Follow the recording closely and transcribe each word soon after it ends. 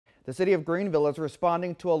The City of Greenville is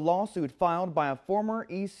responding to a lawsuit filed by a former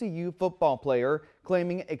ECU football player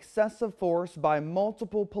claiming excessive force by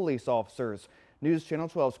multiple police officers. News Channel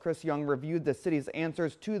 12's Chris Young reviewed the city's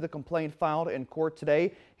answers to the complaint filed in court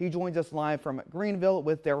today. He joins us live from Greenville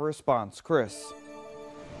with their response. Chris.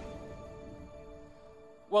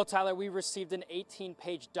 Well, Tyler, we received an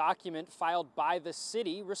 18-page document filed by the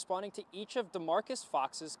city responding to each of DeMarcus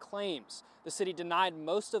Fox's claims. The city denied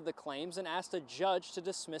most of the claims and asked a judge to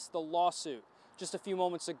dismiss the lawsuit. Just a few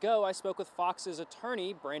moments ago, I spoke with Fox's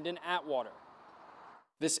attorney, Brandon Atwater.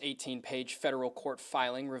 This 18-page federal court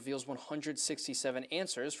filing reveals 167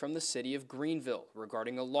 answers from the City of Greenville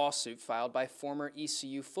regarding a lawsuit filed by former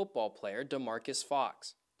ECU football player DeMarcus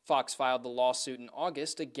Fox. Fox filed the lawsuit in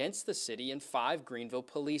August against the city and 5 Greenville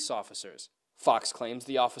police officers. Fox claims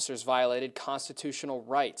the officers violated constitutional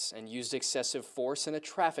rights and used excessive force in a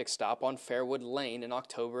traffic stop on Fairwood Lane in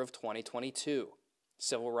October of 2022.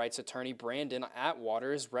 Civil rights attorney Brandon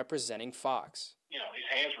Atwater is representing Fox.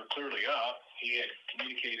 His hands were clearly up. He had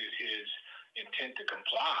communicated his intent to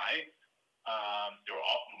comply. There were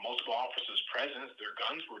multiple officers present. Their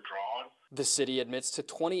guns were drawn. The city admits to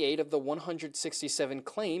 28 of the 167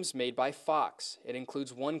 claims made by Fox. It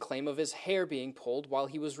includes one claim of his hair being pulled while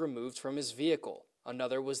he was removed from his vehicle.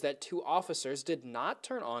 Another was that 2 officers did not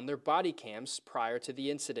turn on their body cams prior to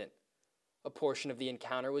the incident. A portion of the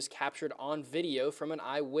encounter was captured on video from an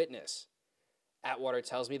eyewitness. Atwater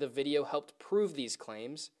tells me the video helped prove these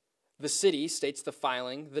claims. The city states the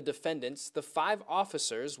filing, the defendants, the 5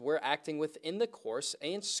 officers were acting within the course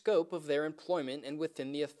and scope of their employment and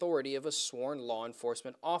within the authority of a sworn law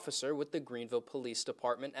enforcement officer with the Greenville Police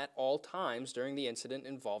Department at all times during the incident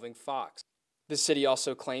involving Fox. The city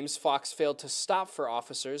also claims Fox failed to stop for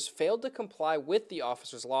officers, failed to comply with the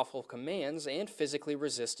officers' lawful commands, and physically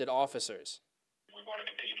resisted officers. We want to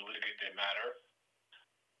continue to litigate that matter,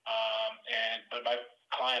 but my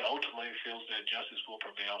client ultimately feels that justice will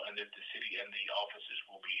prevail and that the city and the officers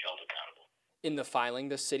will be held accountable. In the filing,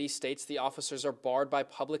 the city states the officers are barred by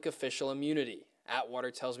public official immunity.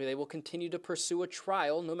 Atwater tells me they will continue to pursue a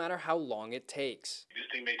trial no matter how long it takes. This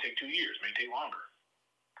thing may take 2 years, may take longer,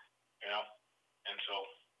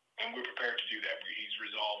 and we're prepared to do that. He's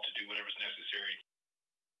resolved to do whatever's necessary.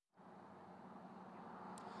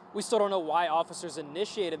 We still don't know why officers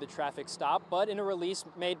initiated the traffic stop, but in a release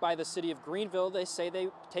made by the City of Greenville, they say they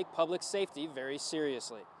take public safety very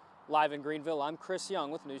seriously. Live in Greenville, I'm Chris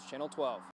Young with News Channel 12.